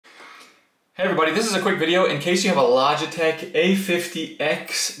Hey everybody, this is a quick video in case you have a Logitech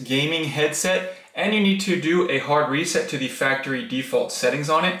A50X gaming headset and you need to do a hard reset to the factory default settings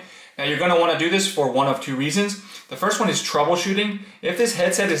on it. Now you're going to want to do this for one of two reasons. The first one is troubleshooting. If this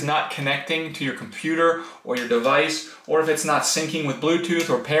headset is not connecting to your computer or your device, or if it's not syncing with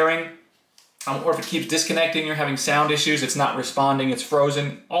Bluetooth or pairing, or if it keeps disconnecting, you're having sound issues, it's not responding, it's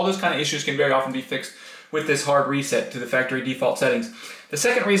frozen, all those kind of issues can very often be fixed with this hard reset to the factory default settings. The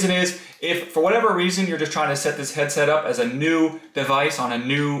second reason is if for whatever reason you're just trying to set this headset up as a new device on a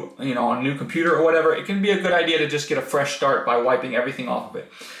new, on a new computer or whatever, it can be a good idea to just get a fresh start by wiping everything off of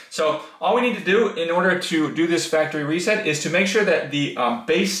it. So all we need to do in order to do this factory reset is to make sure that the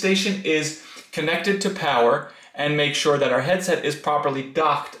base station is connected to power and make sure that our headset is properly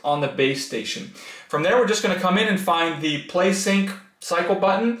docked on the base station. From there, we're just going to come in and find the play sync cycle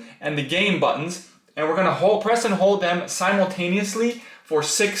button and the game buttons, and we're going to press and hold them simultaneously for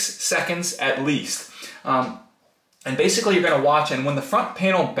 6 seconds at least. And basically you're going to watch, and when the front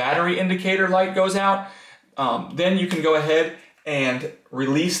panel battery indicator light goes out, then you can go ahead and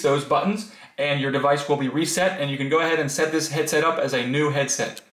release those buttons and your device will be reset, and you can go ahead and set this headset up as a new headset.